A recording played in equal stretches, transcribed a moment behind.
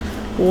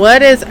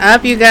What is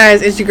up, you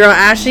guys? It's your girl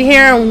Ashley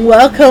here, and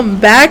welcome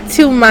back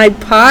to my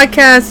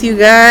podcast, you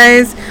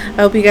guys. I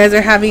hope you guys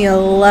are having a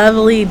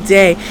lovely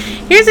day.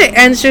 Here's an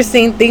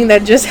interesting thing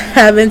that just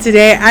happened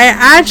today. I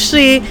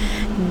actually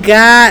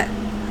got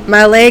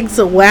my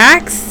legs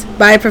waxed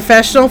by a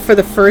professional for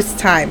the first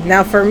time.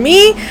 Now, for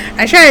me,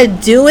 I tried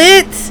to do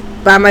it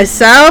by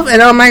myself,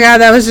 and oh my god,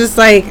 that was just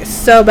like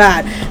so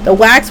bad. The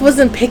wax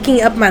wasn't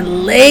picking up my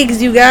legs,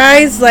 you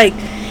guys. Like,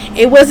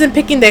 it wasn't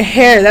picking the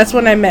hair. That's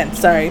what I meant.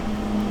 Sorry.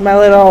 My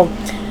little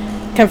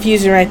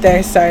confusion right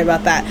there. Sorry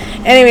about that.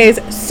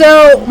 Anyways,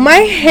 so my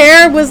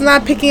hair was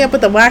not picking up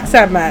with the wax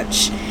that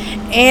much.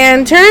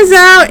 And turns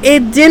out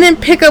it didn't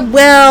pick up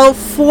well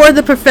for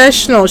the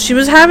professional. She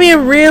was having a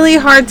really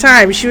hard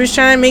time. She was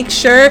trying to make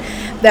sure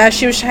that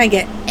she was trying to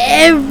get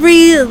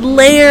every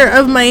layer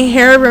of my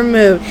hair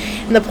removed.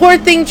 And the poor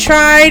thing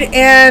tried,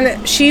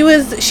 and she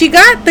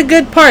got the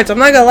good parts. I'm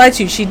not gonna lie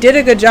to you. She did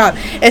a good job.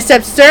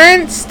 Except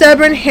certain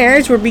stubborn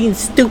hairs were being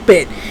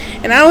stupid.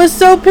 And I was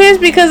so pissed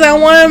because I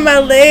wanted my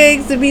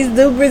legs to be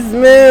super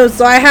smooth.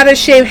 So I had to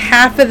shave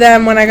half of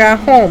them when I got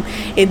home.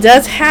 It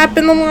does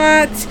happen a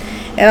lot.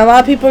 And a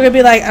lot of people are going to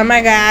be like, oh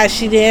my gosh,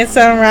 she did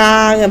something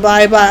wrong and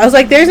blah, blah. I was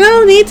like, there's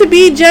no need to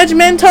be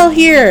judgmental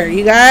here,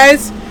 you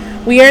guys.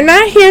 We are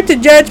not here to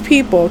judge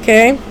people,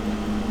 okay?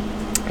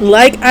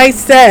 Like I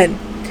said,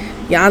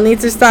 y'all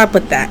need to stop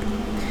with that.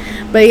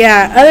 But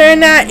yeah, other than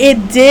that,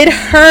 it did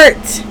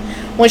hurt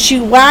when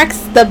she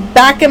waxed the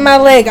back of my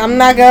leg. I'm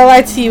not going to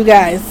lie to you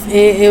guys.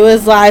 It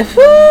was like,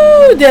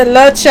 whoo, the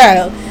little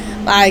child.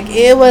 Like,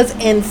 it was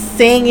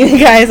insane, you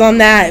guys, on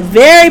that.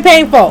 Very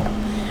painful.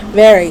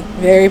 Very,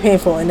 very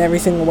painful in every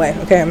single way.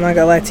 Okay, I'm not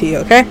gonna lie to you,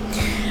 okay?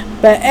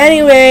 But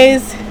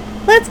anyways,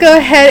 let's go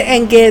ahead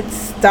and get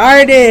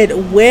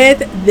started with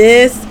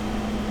this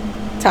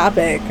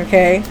topic,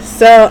 okay?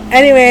 So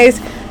anyways,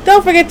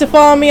 don't forget to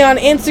follow me on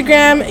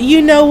Instagram.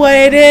 You know what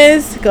it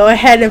is. Go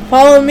ahead and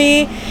follow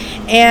me.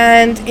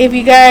 And if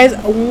you guys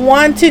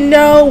want to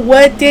know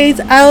what days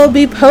I will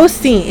be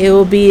posting, it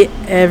will be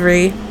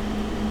every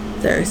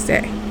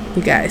Thursday.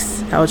 You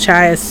guys, I will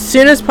try as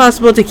soon as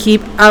possible to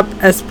keep up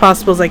as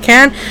possible as I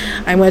can.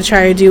 I'm going to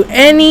try to do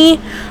any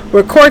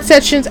record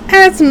sessions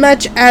as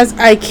much as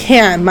I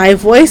can. My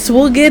voice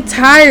will get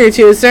tired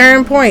to a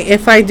certain point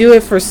if I do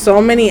it for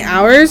so many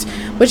hours,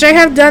 which I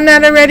have done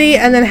that already,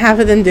 and then half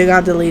of them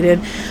got deleted.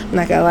 I'm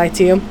not going to lie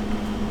to you.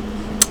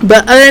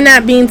 But other than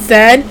that being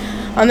said,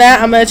 on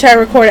that, I'm going to try to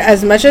record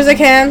as much as I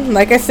can,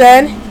 like I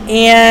said.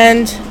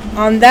 And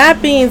on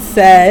that being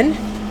said,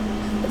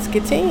 let's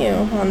continue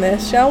on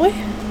this, shall we?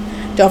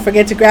 Don't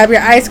forget to grab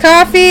your iced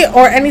coffee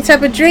or any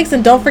type of drinks,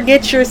 and don't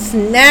forget your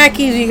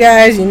snackies, you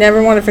guys. You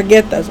never want to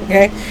forget those,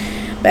 okay?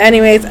 But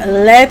anyways,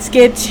 let's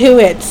get to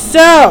it.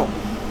 So,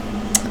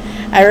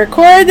 I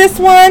recorded this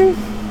one.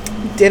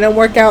 Didn't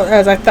work out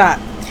as I thought.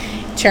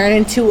 Turned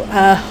into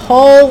a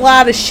whole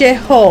lot of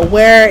shithole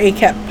where it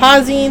kept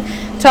pausing,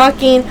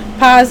 talking,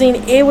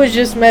 pausing. It was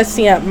just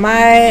messing up.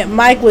 My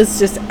mic was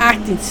just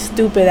acting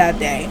stupid that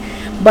day.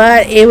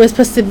 But it was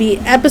supposed to be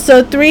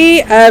episode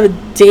 3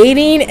 of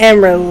dating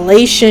and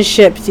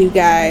relationships, you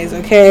guys.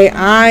 Okay,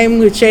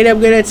 I'm straight up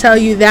gonna tell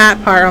you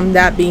that part. On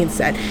that being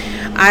said,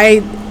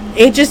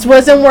 it just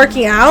wasn't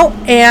working out,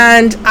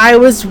 and I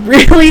was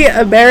really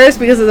embarrassed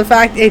because of the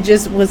fact it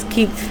just was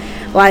keep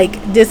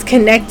like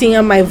disconnecting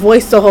on my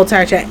voice the whole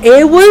entire time.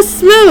 It was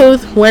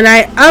smooth when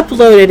I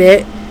uploaded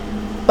it,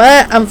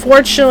 but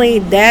unfortunately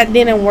that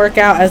didn't work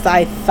out as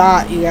I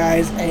thought, you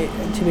guys.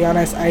 To be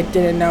honest, I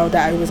didn't know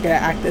that I was going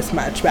to act this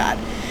much bad.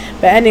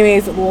 But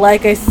anyways,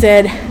 like I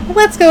said,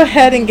 let's go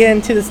ahead and get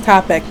into this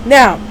topic.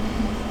 Now,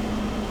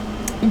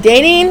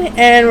 dating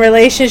and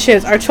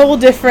relationships are totally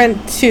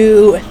different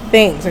two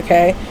things,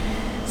 okay?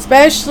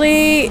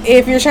 Especially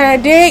if you're trying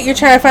to date, you're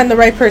trying to find the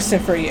right person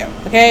for you,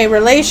 okay?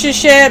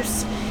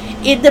 Relationships,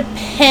 it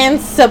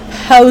depends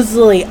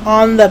supposedly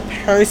on the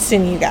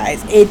person, you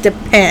guys. It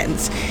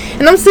depends.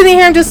 And I'm sitting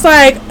here, I'm just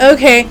like,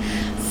 okay,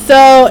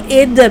 so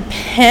it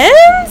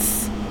depends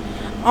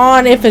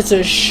on if it's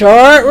a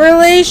short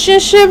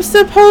relationship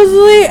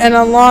supposedly and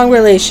a long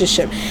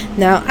relationship.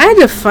 Now, I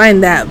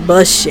define that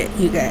bullshit,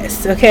 you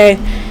guys, okay?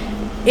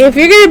 If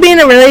you're going to be in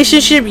a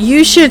relationship,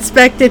 you should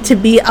expect it to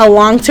be a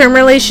long-term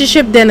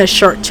relationship than a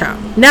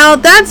short-term. Now,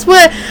 that's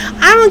what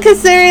I'm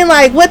considering,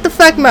 like, what the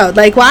fuck mode?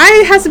 Like, why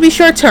it has to be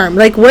short-term?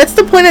 Like, what's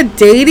the point of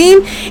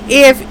dating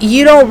if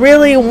you don't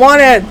really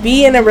want to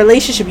be in a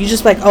relationship? You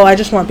just like, oh, I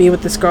just want to be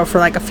with this girl for,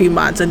 like, a few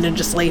months and then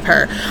just leave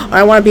her. Or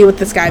I want to be with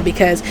this guy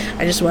because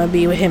I just want to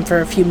be with him for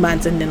a few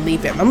months and then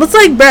leave him. I'm just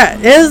like, bruh,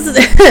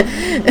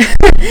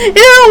 it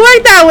don't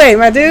work that way,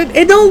 my dude.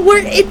 It don't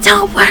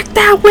work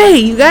that way,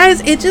 you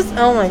guys. It just,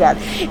 oh my god,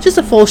 it's just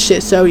a full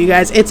shit show, you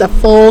guys. It's a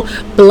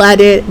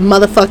full-blooded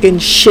motherfucking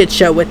shit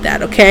show with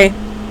that, okay?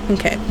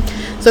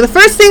 So the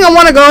first thing I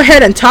want to go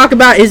ahead and talk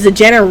about is the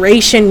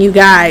generation, you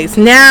guys.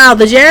 Now,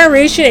 the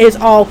generation is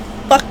all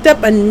fucked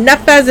up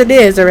enough as it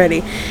is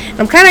already.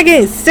 I'm kind of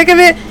getting sick of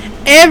it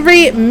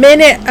every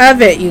minute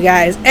of it, you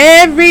guys.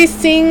 Every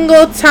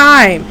single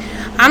time.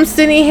 I'm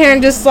sitting here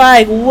and just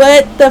like,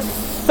 what the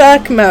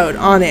fuck mode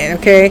on it,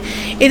 okay?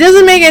 It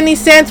doesn't make any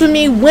sense with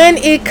me when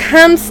it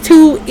comes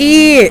to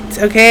it,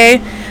 okay?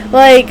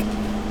 Like,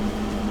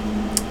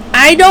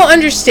 I don't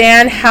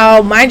understand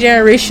how my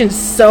generation is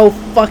so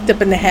fucked up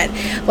in the head.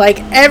 Like,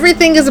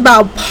 everything is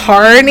about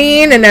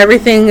partying and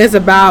everything is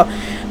about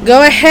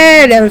go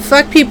ahead and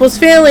fuck people's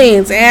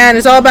feelings, and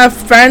it's all about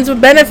friends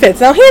with benefits.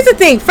 Now, here's the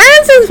thing.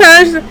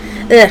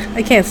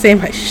 I can't say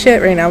my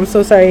shit right now. I'm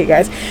so sorry, you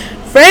guys.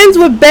 Friends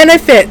with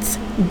benefits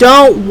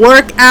don't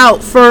work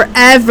out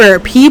forever.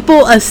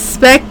 People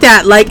expect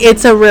that like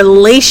it's a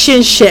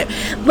relationship.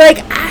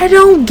 Like, I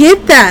don't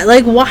get that.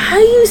 Like, why are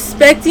you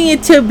expecting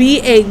it to be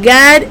a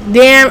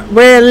goddamn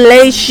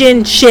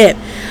relationship?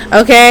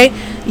 Okay?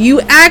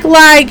 You act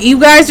like you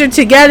guys are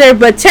together,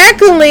 but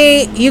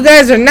technically you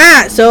guys are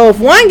not. So if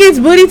one gets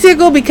booty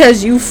tickled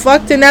because you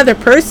fucked another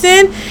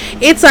person,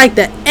 it's like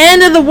the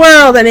end of the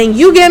world, and then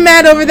you get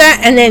mad over that,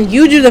 and then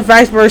you do the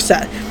vice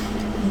versa.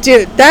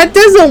 Dude, that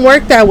doesn't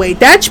work that way.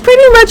 That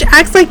pretty much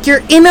acts like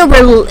you're in a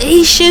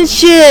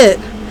relationship.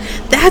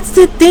 That's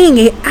the thing.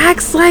 It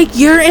acts like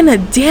you're in a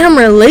damn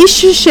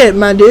relationship,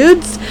 my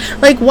dudes.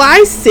 Like,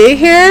 why sit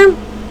here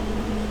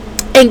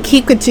and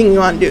keep continuing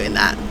on doing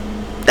that?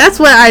 That's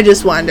what I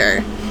just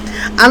wonder.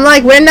 I'm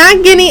like, we're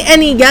not getting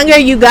any younger,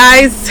 you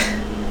guys.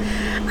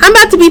 I'm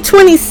about to be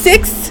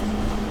 26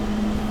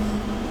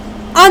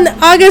 on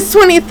August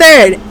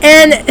 23rd.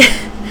 And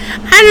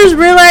I just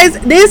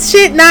realized this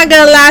shit not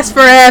gonna last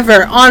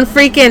forever on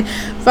fucking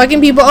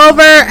people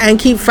over and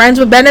keep friends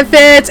with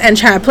benefits and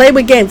trying to play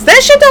with games.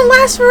 That shit don't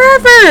last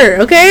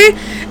forever, okay?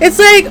 It's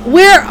like,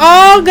 we're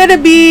all gonna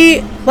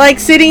be like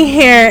sitting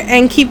here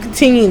and keep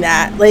continuing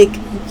that. Like,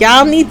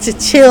 y'all need to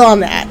chill on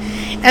that.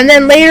 And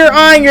then later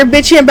on, you're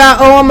bitching about,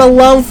 oh, I'm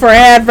alone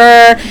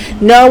forever.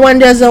 No one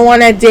doesn't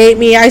want to date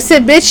me. I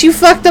said, bitch, you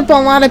fucked up a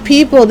lot of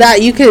people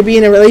that you could be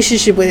in a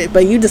relationship with,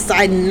 but you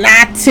decide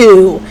not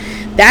to.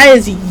 That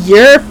is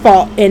your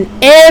fault in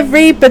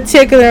every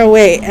particular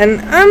way. And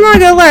I'm not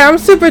going to lie, I'm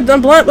super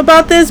blunt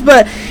about this,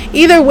 but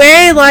either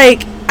way,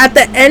 like, at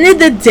the end of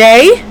the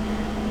day,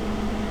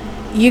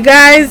 you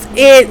guys,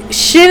 it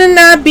should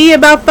not be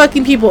about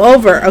fucking people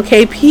over,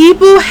 okay?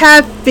 People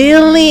have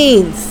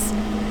feelings.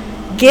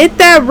 Get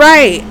that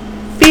right.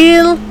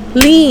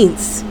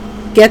 Feelings.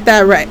 Get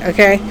that right,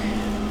 okay?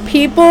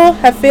 People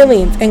have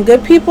feelings. And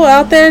good people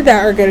out there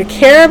that are going to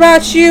care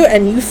about you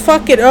and you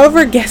fuck it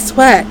over, guess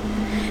what?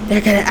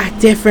 They're going to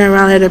act different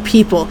around other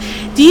people.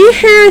 Do you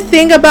hear a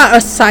thing about a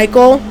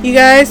cycle, you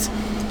guys?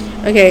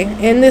 Okay,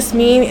 in this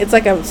meme, it's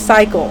like a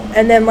cycle.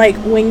 And then, like,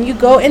 when you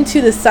go into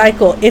the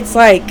cycle, it's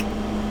like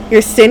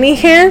you're sitting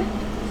here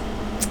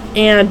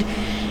and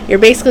you're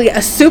basically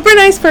a super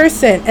nice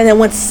person. And then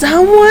when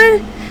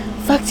someone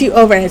fucked you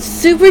over and it's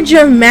super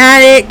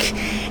dramatic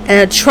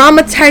and a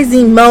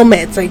traumatizing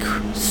moment, it's like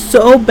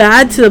so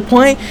bad to the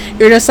point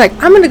you're just like,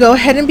 I'm gonna go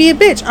ahead and be a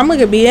bitch, I'm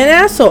gonna be an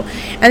asshole,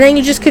 and then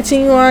you just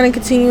continue on and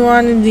continue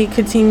on and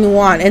continue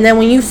on. And then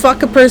when you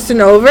fuck a person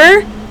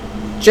over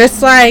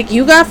just like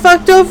you got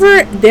fucked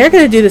over, they're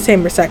gonna do the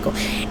same cycle.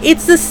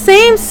 It's the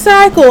same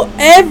cycle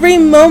every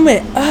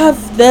moment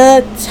of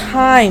the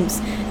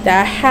times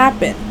that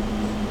happen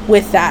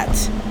with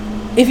that.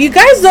 If you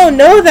guys don't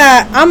know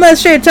that, I'm going to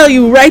straight tell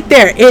you right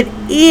there. It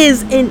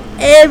is in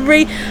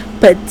every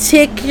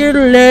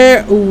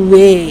particular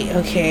way,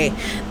 okay?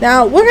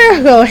 Now, we're going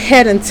to go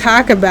ahead and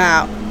talk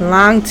about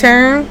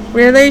long-term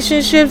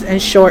relationships and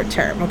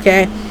short-term,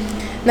 okay?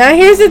 Now,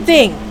 here's the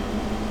thing.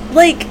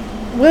 Like,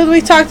 what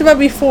we talked about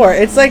before,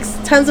 it's like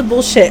tons of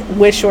bullshit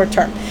with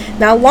short-term.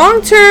 Now,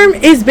 long-term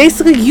is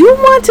basically you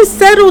want to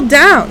settle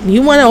down.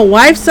 You want to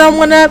wife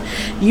someone up.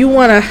 You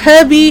want a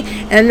hubby,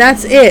 and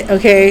that's it,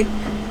 okay?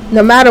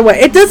 No matter what.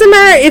 It doesn't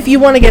matter if you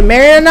want to get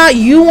married or not.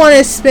 You want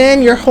to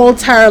spend your whole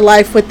entire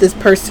life with this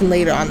person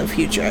later on in the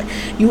future.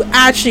 You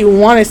actually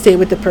want to stay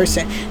with the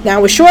person.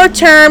 Now, with short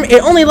term,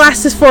 it only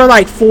lasts for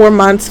like 4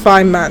 months,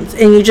 5 months.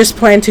 And you just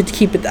plan to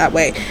keep it that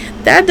way.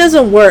 That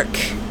doesn't work,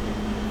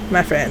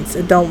 my friends.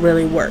 It don't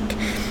really work.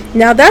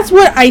 Now, that's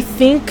what I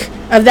think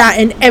of that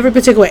in every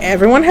particular way.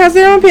 Everyone has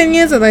their own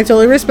opinions, and I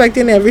totally respect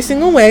it in every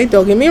single way.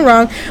 Don't get me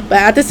wrong. But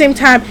at the same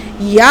time,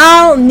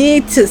 y'all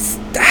need to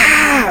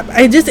stop.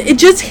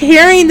 Just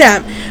hearing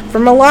them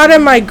from a lot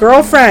of my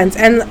girlfriends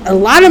and a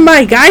lot of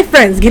my guy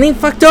friends getting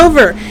fucked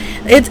over.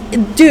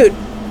 Dude,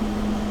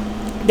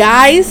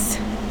 guys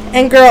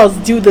and girls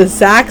do the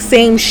exact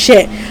same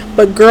shit,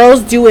 but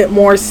girls do it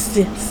more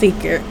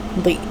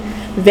secretly.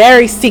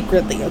 Very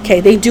secretly, okay?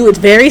 They do it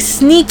very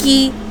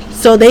sneaky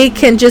so they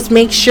can just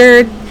make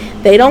sure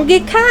they don't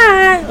get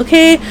caught,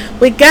 okay?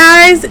 With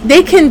guys,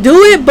 they can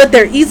do it, but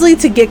they're easily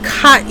to get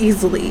caught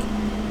easily.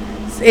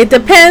 It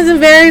depends and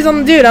varies on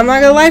the dude. I'm not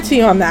gonna lie to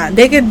you on that.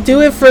 They could do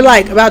it for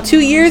like about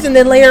 2 years, and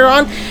then later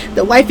on,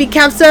 the wifey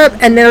caps up,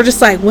 and they're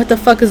just like, what the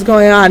fuck is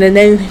going on? And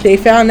then they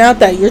found out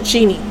that you're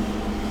cheating.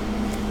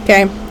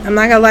 Okay? I'm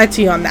not gonna lie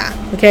to you on that.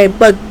 Okay?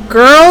 But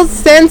girls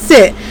sense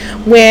it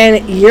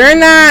when you're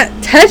not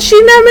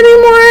touching them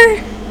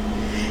anymore,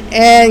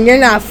 and you're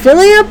not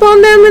filling up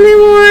on them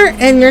anymore,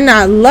 and you're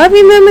not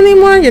loving them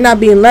anymore, you're not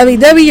being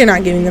lovey-dovey, you're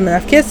not giving them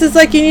enough kisses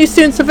like you used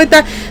to and stuff like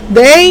that,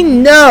 they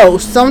know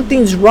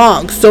something's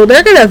wrong. So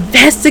they're gonna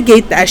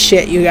investigate that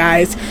shit, you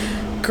guys.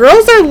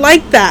 Girls are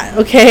like that,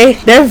 okay?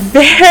 They're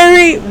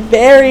very,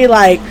 very,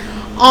 like,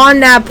 on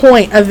that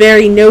point of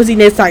very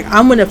nosiness, like,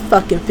 I'm gonna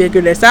fucking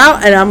figure this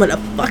out, and I'm gonna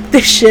fuck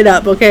this shit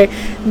up, okay?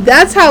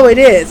 That's how it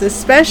is,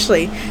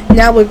 especially.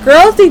 Now, with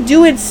girls, they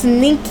do it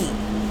sneaky.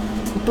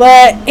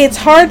 But it's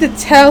hard to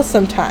tell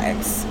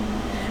sometimes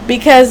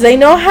because they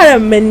know how to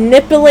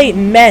manipulate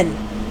men.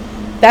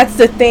 That's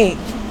the thing.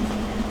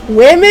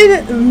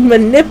 Women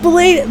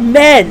manipulate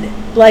men.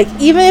 Like,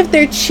 even if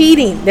they're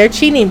cheating,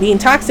 being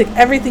toxic,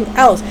 everything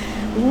else.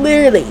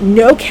 Literally,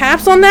 no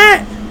caps on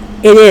that.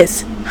 It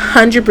is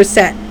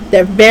 100%.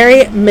 They're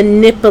very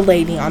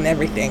manipulating on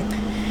everything.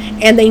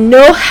 And they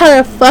know how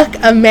to fuck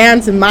a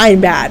man's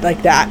mind bad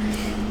like that.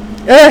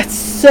 Ugh, it's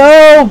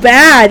so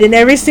bad in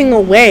every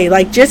single way.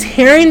 Like, just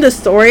hearing the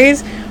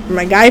stories from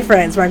my guy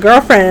friends, my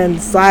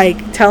girlfriends,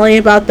 like, telling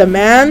about the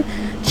man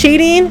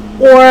cheating,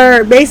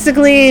 or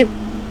basically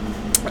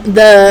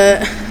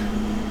the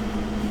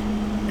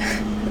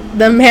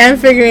man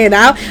figuring it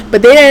out,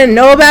 but they didn't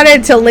know about it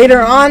until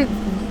later on.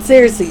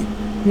 Seriously,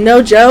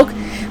 no joke.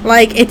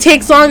 Like, it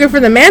takes longer for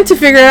the man to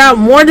figure it out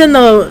more than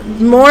the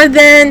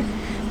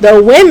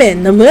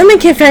women. The women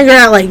can figure it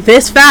out like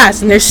this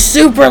fast, and they're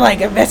super like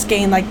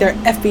investigating, like they're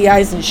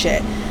FBI's and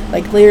shit.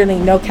 Like, literally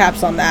no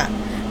caps on that.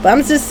 But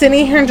I'm just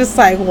sitting here and just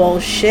like, well,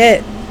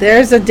 shit,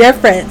 there's a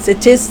difference. It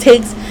just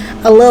takes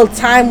a little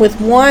time with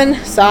one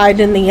side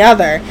than the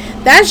other.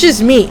 That's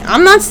just me.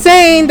 I'm not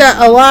saying that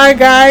a lot of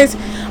guys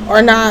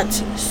are not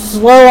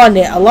slow on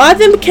it. A lot of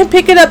them can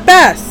pick it up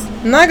fast.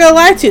 I'm not gonna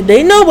lie to you.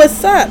 They know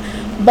what's up.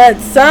 But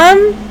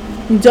some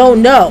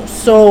don't know.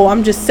 So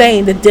I'm just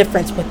saying the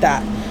difference with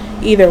that.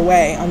 Either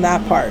way on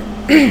that part.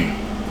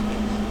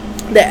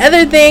 The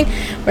other thing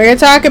we're going to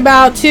talk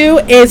about too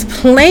is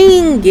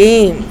playing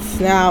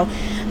games. Now,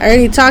 I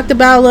already talked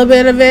about a little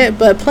bit of it,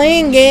 but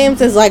playing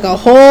games is like a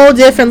whole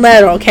different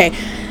level. Okay,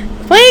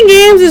 playing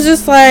games is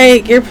just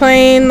like you're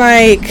playing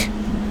like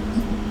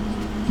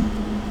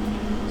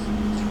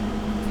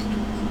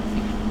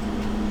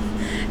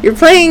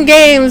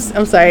games.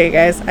 I'm sorry, you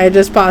guys. I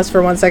just paused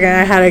for 1 second.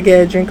 I had to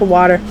get a drink of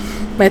water.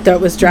 My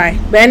throat was dry.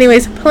 But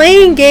anyways,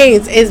 playing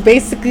games is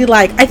basically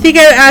like, I think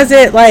of it as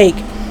it like,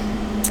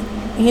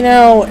 you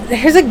know,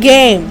 here's a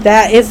game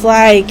that is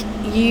like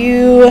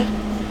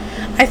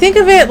I think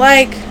of it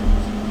like,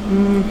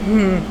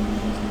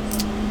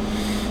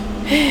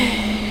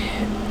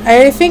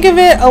 I think of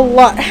it a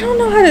lot. I don't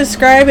know how to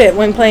describe it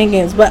when playing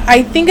games, but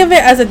I think of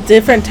it as a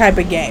different type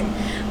of game.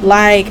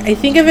 Like, I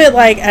think of it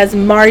like as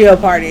Mario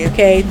Party,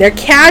 okay? They're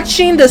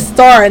catching the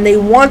star, and they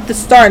want the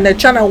star, and they're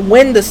trying to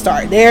win the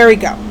star. There we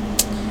go.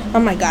 Oh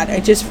my god,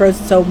 I just froze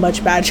so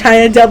much bad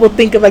trying to double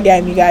think of a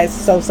game, you guys.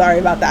 So sorry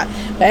about that.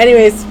 But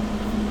anyways,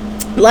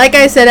 like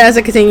I said, as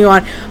I continue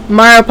on,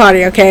 Mario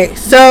Party, okay?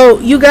 So,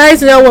 you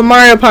guys know what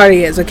Mario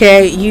Party is,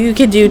 okay? You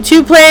could do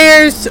 2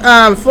 players,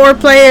 4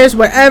 players,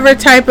 whatever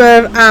type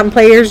of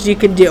players you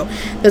could do.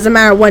 Doesn't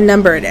matter what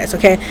number it is,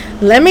 okay?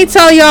 Let me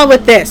tell y'all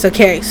with this,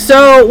 okay?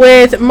 So,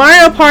 with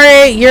Mario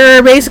Party,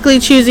 you're basically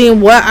choosing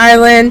what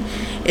island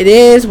it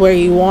is, where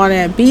you want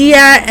to be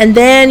at, and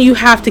then you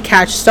have to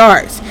catch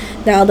stars.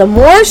 Now, the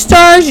more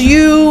stars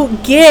you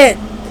get,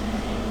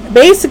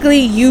 basically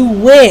you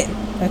win,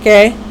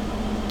 okay?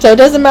 So it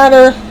doesn't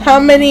matter how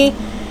many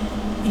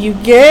you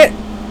get,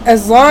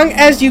 as long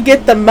as you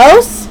get the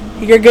most,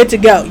 you're good to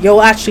go.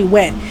 You'll actually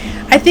win.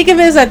 I think of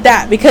it as like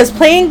that, because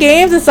playing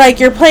games, it's like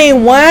you're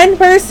playing one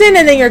person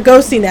and then you're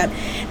ghosting them.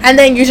 And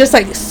then you're just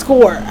like,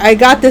 score. I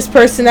got this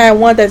person that I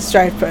want that's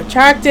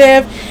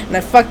attractive, and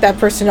I fucked that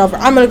person over.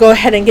 I'm going to go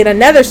ahead and get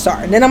another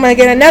star. And then I'm going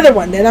to get another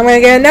one. Then I'm going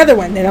to get another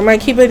one. Then I'm going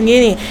to keep it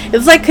getting.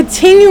 It's like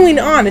continuing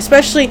on.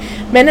 Especially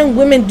men and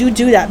women do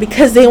that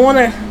because they want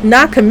to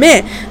not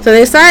commit. So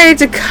they decided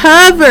to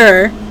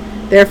cover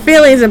their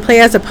feelings and play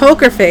as a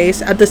poker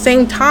face at the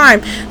same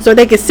time, so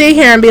they could sit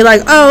here and be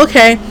like, oh,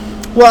 okay,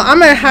 well, I'm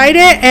going to hide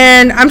it,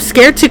 and I'm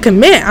scared to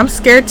commit. I'm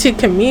scared to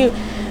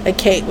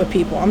communicate with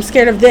people. I'm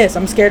scared of this.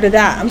 I'm scared of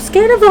that. I'm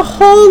scared of a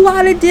whole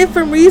lot of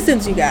different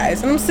reasons, you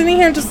guys. And I'm sitting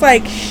here just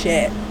like,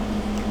 shit.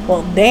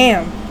 Well,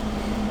 damn.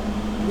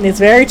 It's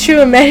very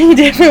true in many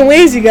different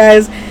ways, you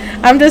guys.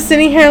 I'm just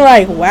sitting here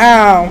like,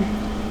 wow.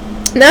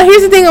 Now,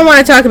 here's the thing I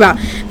want to talk about.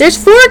 There's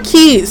 4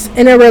 keys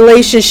in a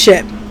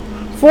relationship.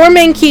 4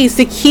 main keys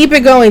to keep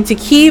it going, to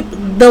keep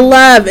the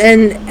love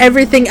and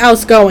everything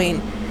else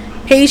going.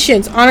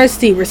 Patience,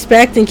 honesty,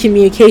 respect, and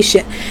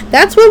communication.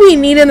 That's what we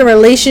need in a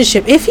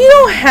relationship. If you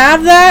don't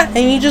have that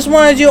and you just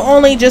want to do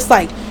only just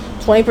like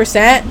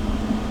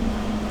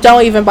 20%,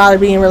 don't even bother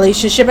being in a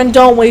relationship, and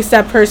don't waste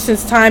that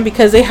person's time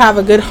because they have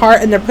a good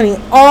heart and they're putting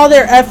all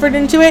their effort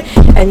into it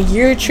and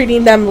you're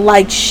treating them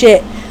like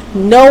shit.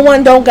 No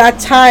one don't got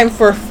time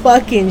for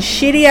fucking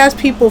shitty ass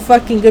people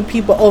fucking good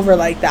people over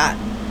like that.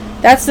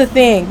 That's the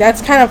thing.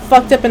 That's kind of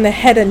fucked up in the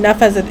head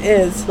enough as it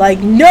is. Like,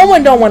 no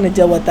one don't want to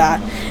deal with that,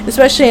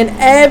 especially in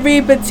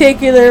every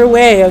particular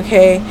way,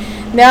 okay?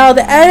 Now,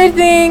 the other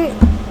thing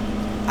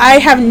I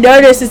have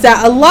noticed is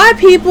that a lot of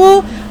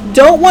people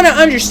don't want to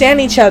understand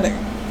each other.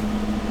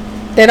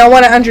 They don't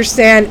want to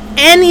understand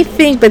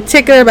anything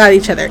particular about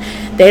each other.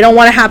 They don't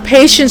want to have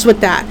patience with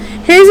that.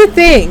 Here's the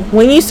thing.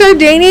 When you start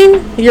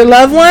dating your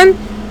loved one,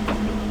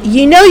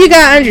 you know you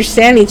got to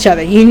understand each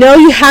other. You know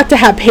you have to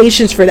have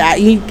patience for that.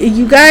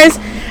 You guys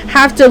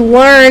have to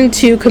learn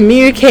to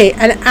communicate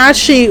and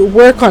actually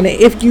work on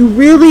it. If you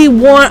really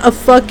want a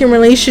fucking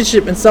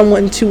relationship and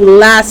someone to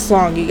last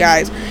long, you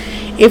guys.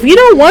 If you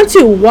don't want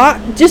to,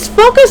 just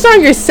focus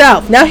on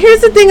yourself. Now,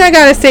 here's the thing I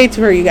got to say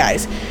to you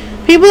guys.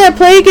 People that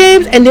play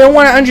games and don't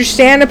want to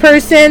understand a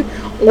person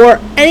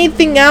or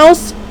anything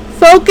else,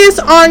 focus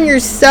on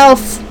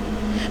yourself,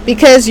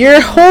 because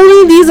you're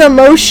holding these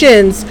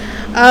emotions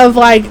of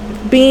like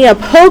being a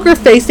poker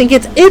face. Think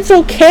it's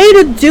okay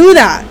to do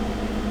that.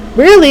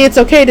 Really, it's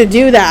okay to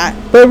do that.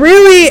 But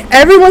really,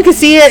 everyone can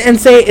see it and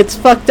say it's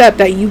fucked up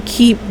that you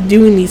keep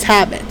doing these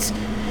habits.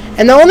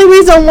 And the only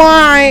reason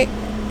why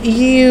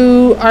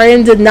you are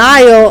in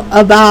denial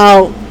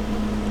about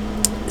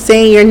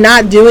saying you're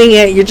not doing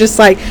it, you're just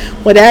like,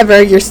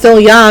 whatever, you're still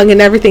young and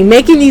everything,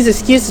 making these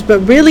excuses, but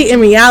really in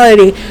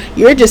reality,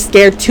 you're just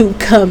scared to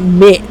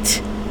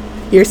commit.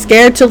 You're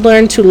scared to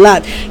learn to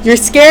love. You're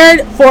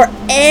scared for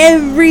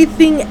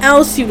everything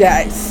else, you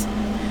guys.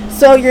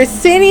 So you're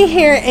sitting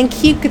here and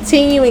keep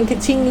continuing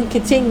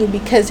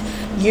because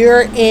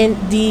you're in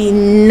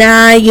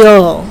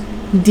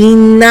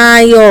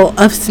denial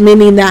of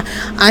submitting that.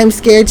 I'm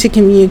scared to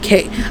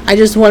communicate. I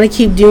just want to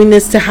keep doing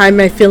this to hide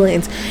my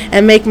feelings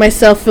and make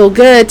myself feel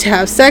good to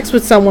have sex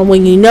with someone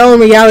when you know in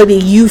reality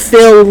you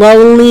feel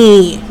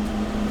lonely.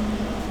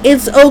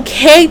 It's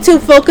okay to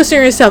focus on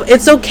yourself.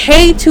 It's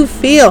okay to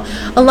feel.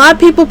 A lot of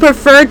people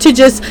prefer to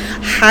just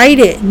hide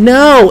it.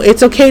 No,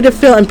 it's okay to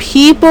feel. And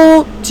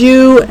people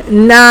do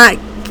not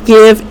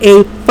give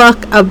a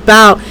fuck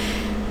about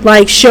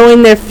like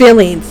showing their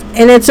feelings.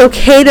 And it's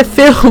okay to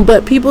feel,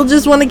 but people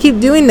just want to keep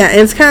doing that. And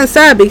it's kind of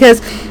sad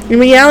because in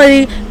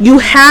reality, you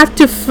have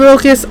to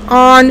focus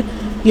on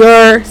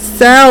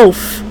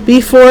yourself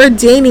before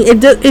dating. It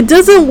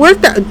doesn't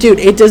work that, dude.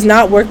 It does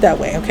not work that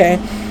way, okay?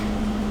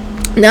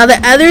 Now, the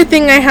other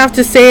thing I have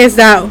to say is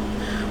that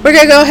we're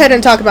going to go ahead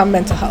and talk about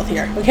mental health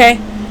here, okay?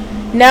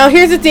 Now,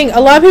 here's the thing.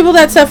 A lot of people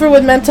that suffer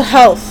with mental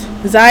health,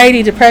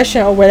 anxiety,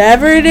 depression, or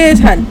whatever it is,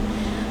 hun,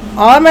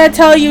 all I'm going to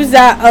tell you is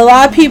that a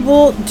lot of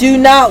people do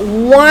not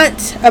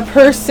want a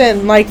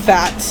person like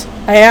that.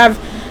 I have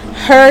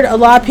heard a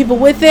lot of people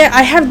with it.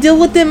 I have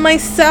dealt with it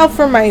myself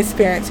from my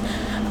experience.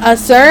 A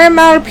certain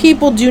amount of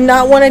people do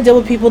not want to deal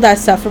with people that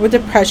suffer with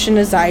depression,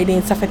 anxiety,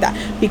 and stuff like that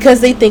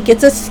because they think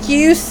it's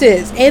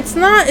excuses. It's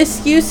not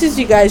excuses,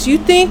 you guys. You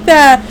think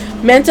that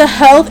mental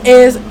health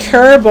is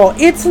curable.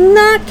 It's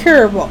not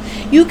curable.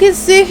 You can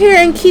sit here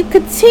and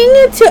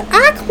continue to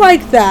act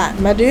like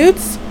that, my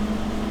dudes.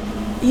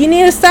 You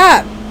need to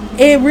stop.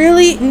 It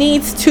really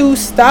needs to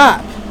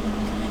stop.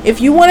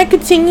 If you want to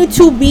continue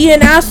to be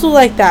an asshole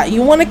like that,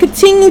 you want to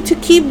continue to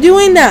keep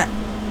doing that,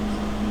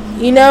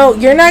 you know,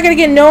 you're not going to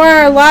get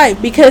nowhere in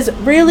life because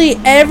really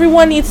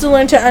everyone needs to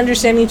learn to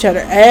understand each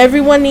other.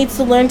 Everyone needs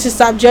to learn to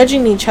stop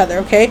judging each other,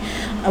 okay?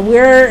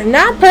 We're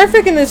not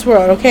perfect in this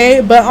world, okay?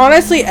 But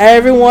honestly,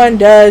 everyone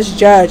does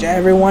judge.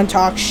 Everyone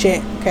talks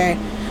shit, okay?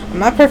 I'm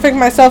not perfect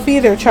myself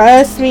either.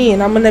 Trust me,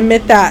 and I'm going to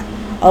admit that.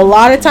 A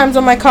lot of times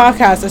on my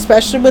podcast,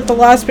 especially with the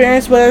law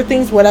experience, whatever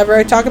things, whatever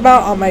I talk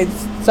about on my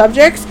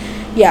subjects,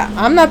 yeah,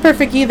 I'm not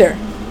perfect either.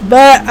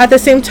 But at the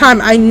same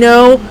time, I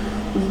know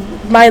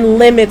my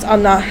limits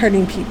on not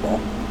hurting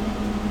people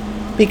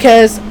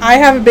because I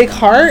have a big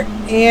heart,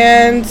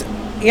 and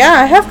yeah,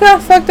 I have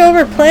got fucked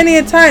over plenty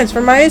of times.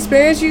 From my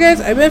experience, you guys,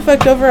 I've been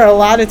fucked over a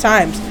lot of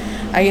times.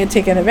 I get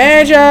taken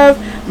advantage of,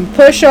 I'm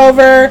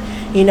pushover,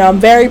 you know, I'm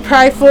very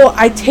prideful.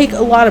 I take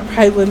a lot of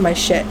pride with my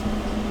shit,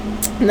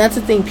 and that's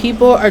the thing.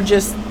 People are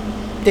just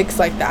dicks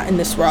like that in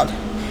this world,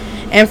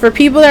 and for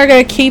people that are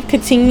going to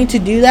continue to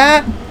do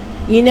that,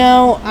 you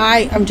know,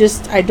 I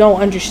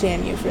don't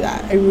understand you for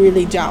that. I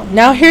really don't.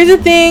 Now, here's the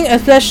thing,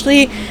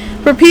 especially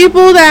for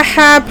people that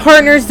have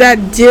partners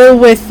that deal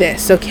with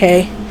this,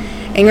 okay?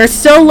 And you're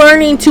still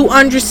learning to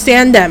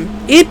understand them.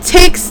 It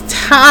takes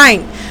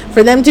time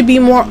for them to be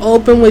more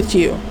open with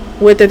you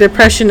with the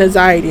depression,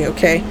 anxiety,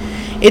 okay?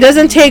 It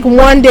doesn't take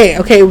one day,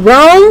 okay?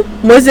 Rome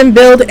wasn't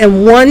built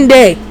in one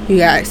day, you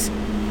guys.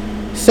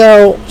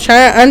 So,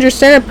 trying to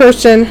understand a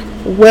person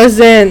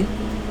wasn't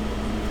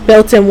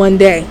built in one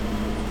day.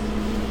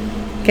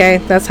 Okay,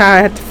 that's how I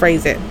have to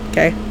phrase it,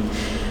 okay?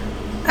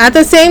 At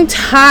the same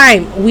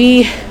time,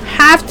 we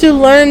have to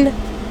learn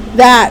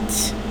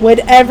that with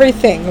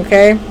everything,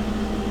 okay?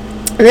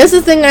 And this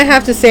is the thing I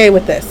have to say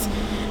with this,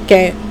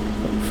 okay?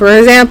 For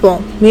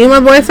example, me and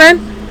my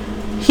boyfriend,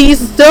 he's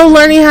still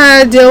learning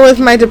how to deal with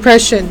my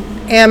depression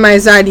and my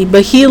anxiety,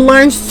 but he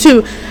learns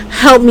to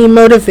help me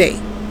motivate.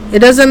 It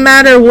doesn't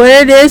matter what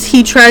it is,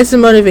 he tries to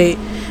motivate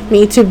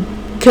me to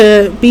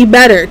could be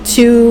better,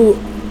 to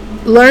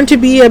learn to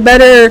be a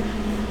better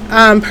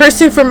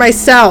person for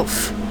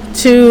myself,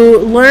 to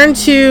learn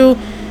to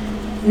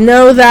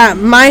know that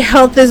my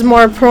health is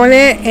more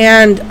important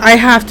and I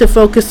have to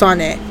focus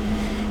on it.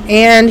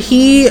 And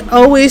he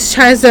always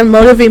tries to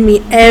motivate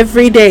me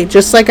every day,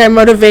 just like I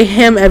motivate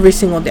him every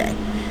single day.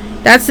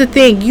 That's the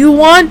thing. You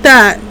want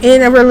that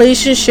in a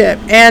relationship.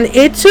 And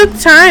it took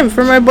time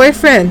for my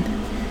boyfriend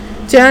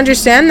to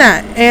understand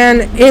that.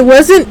 And it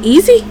wasn't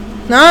easy.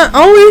 Not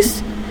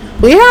always.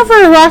 We have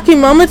our rocky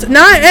moments.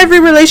 Not every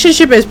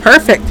relationship is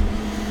perfect.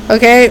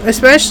 Okay?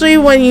 Especially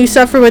when you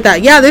suffer with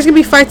that. Yeah, there's going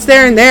to be fights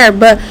there and there.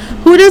 But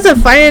who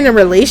doesn't fight in a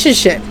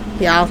relationship?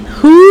 Y'all,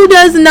 who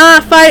does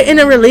not fight in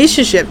a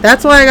relationship?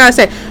 That's what I gotta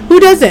say. Who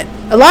doesn't?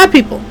 A lot of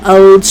people.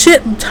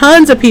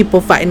 Tons of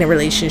people fight in a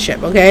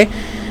relationship, okay?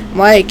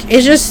 Like,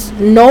 it's just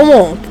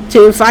normal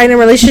to fight in a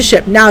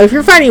relationship. Now, if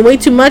you're fighting way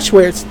too much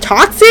where it's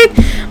toxic,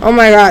 oh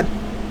my god,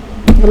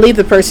 leave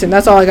the person.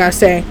 That's all I gotta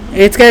say.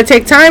 It's gonna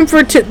take time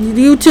for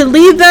you to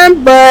leave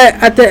them, but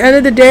at the end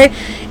of the day,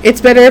 it's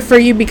better for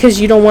you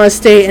because you don't want to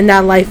stay in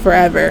that life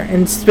forever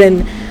and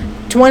spend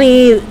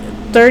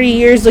 20-30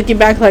 years looking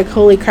back like,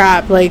 holy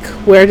crap, like,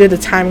 where did the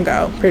time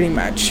go, pretty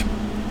much.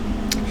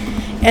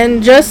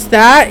 And just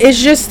that, it's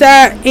just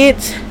that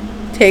it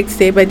takes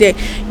day by day.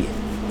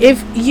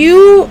 If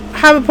you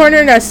have a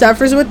partner that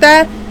suffers with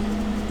that,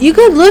 you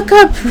could look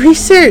up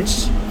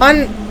research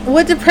on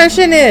what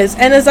depression is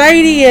and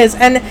anxiety is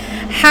and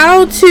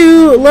how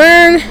to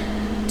learn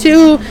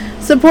to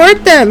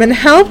support them and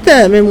help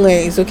them in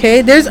ways,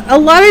 okay? There's a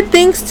lot of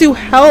things to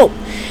help.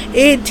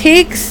 It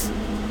takes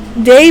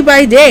day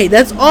by day.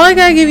 That's all I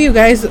gotta give you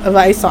guys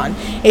advice on.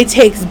 It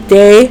takes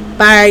day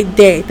by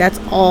day. That's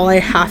all I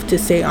have to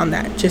say on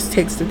that. It just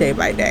takes the day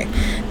by day.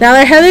 Now,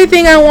 the other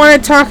thing I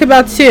want to talk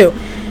about too.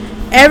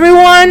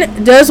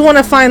 Everyone does want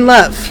to find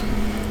love.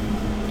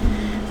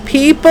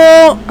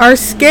 People are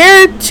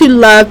scared to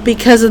love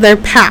because of their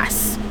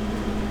past.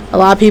 A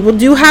lot of people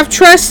do have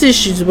trust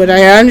issues, but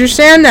I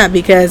understand that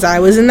because I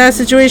was in that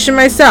situation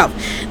myself.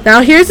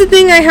 Now, here's the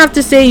thing I have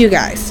to say, you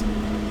guys.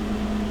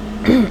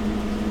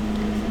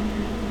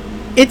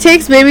 It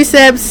takes baby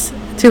steps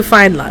to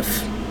find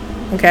love.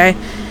 Okay?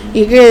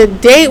 You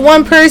could date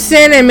one person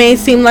and it may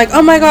seem like,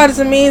 oh my god, it's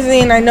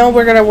amazing, I know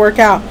we're going to work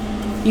out.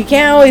 You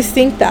can't always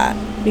think that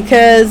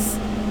because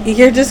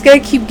you're just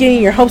going to keep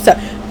getting your hopes up.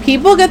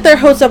 People get their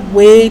hopes up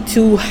way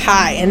too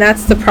high, and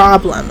that's the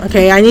problem.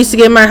 Okay, I need to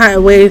get my high.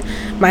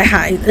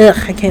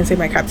 I can't say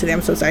my crap today.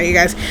 I'm so sorry, you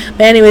guys.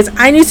 But anyways,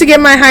 I need to get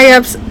my high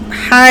ups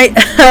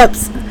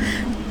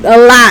a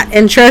lot,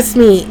 and trust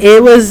me,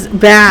 it was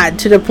bad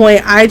to the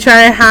point I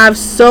try to have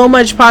so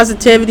much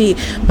positivity,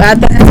 but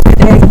at the end of the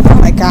day, oh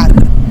my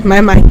god, my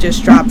mic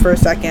just dropped for a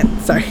second.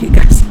 Sorry, you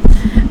guys.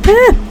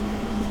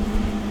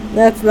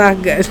 That's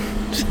not good.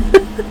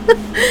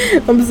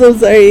 I'm so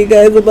sorry, you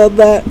guys, about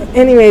that.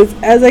 Anyways,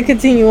 as I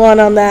continue on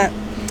that,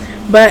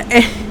 but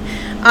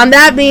on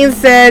that being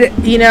said,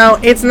 you know,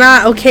 it's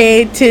not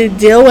okay to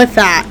deal with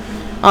that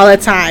all the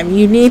time.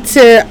 You need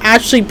to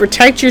actually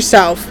protect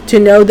yourself to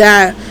know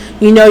that,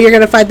 you know, you're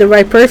going to find the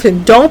right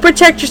person. Don't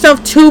protect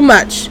yourself too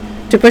much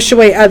to push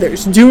away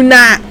others. Do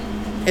not.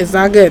 It's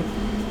not good.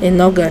 It's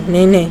no good.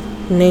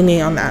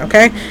 Nay on that,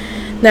 okay?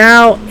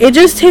 Now, it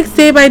just takes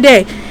day by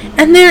day.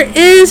 And there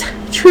is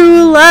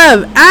true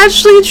love.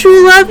 Actually,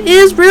 true love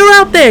is real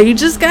out there. You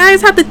just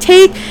guys have to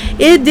take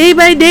it day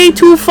by day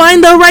to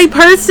find the right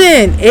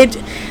person. It,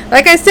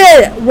 like I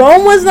said,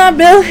 Rome was not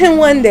built in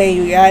one day,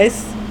 you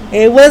guys.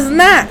 It was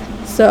not.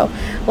 So,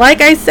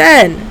 like I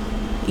said,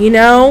 you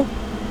know,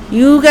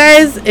 you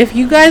guys, if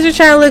you guys are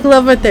trying to look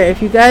love out there,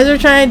 if you guys are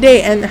trying to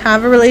date and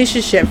have a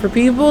relationship, for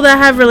people that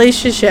have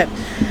relationship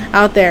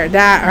out there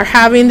that are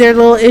having their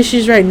little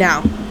issues right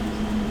now,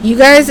 you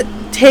guys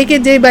take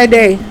it day by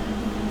day.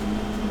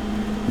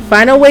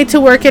 Find a way to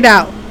work it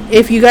out.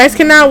 If you guys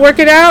cannot work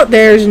it out,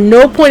 there's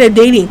no point of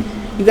dating.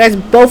 You guys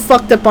both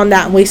fucked up on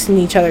that and wasting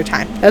each other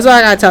time. That's all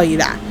I gotta tell you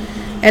that.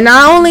 And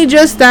not only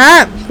just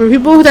that, for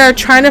people that are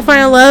trying to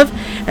find a love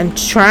and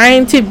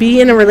trying to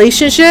be in a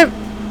relationship,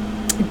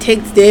 it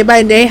takes day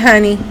by day,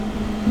 honey.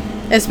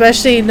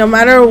 Especially no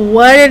matter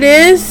what it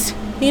is,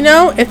 you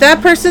know, if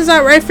that person's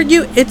not right for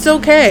you, it's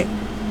okay.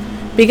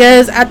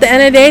 Because at the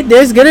end of the day,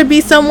 there's going to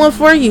be someone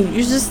for you.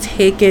 You just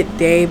take it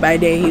day by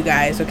day, you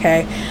guys,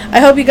 okay?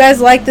 I hope you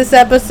guys like this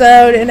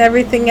episode and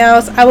everything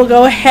else. I will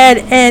go ahead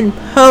and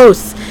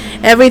post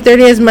every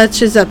 30 as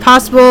much as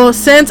possible.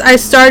 Since I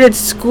started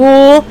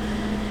school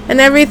and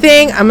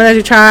everything, I'm going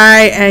to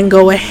try and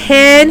go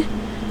ahead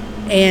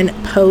and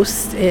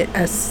post it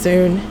as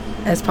soon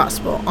as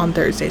possible on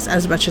Thursdays,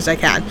 as much as I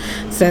can.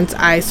 Since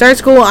I start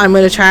school, I'm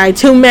going to try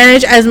to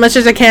manage as much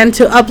as I can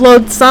to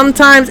upload.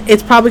 Sometimes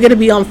it's probably going to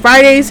be on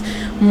Fridays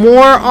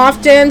more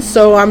often,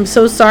 so I'm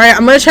so sorry.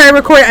 I'm going to try to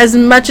record as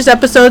much as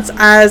episodes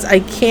as I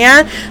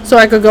can so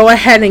I could go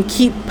ahead and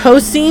keep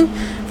posting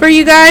for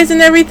you guys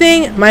and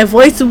everything. My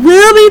voice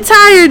will be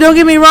tired, don't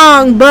get me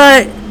wrong,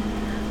 but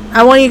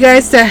I want you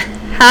guys to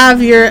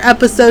have your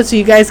episodes so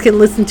you guys can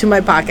listen to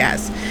my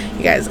podcast.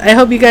 You guys, I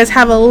hope you guys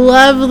have a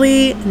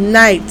lovely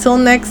night. Till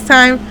next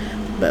time,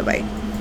 bye bye.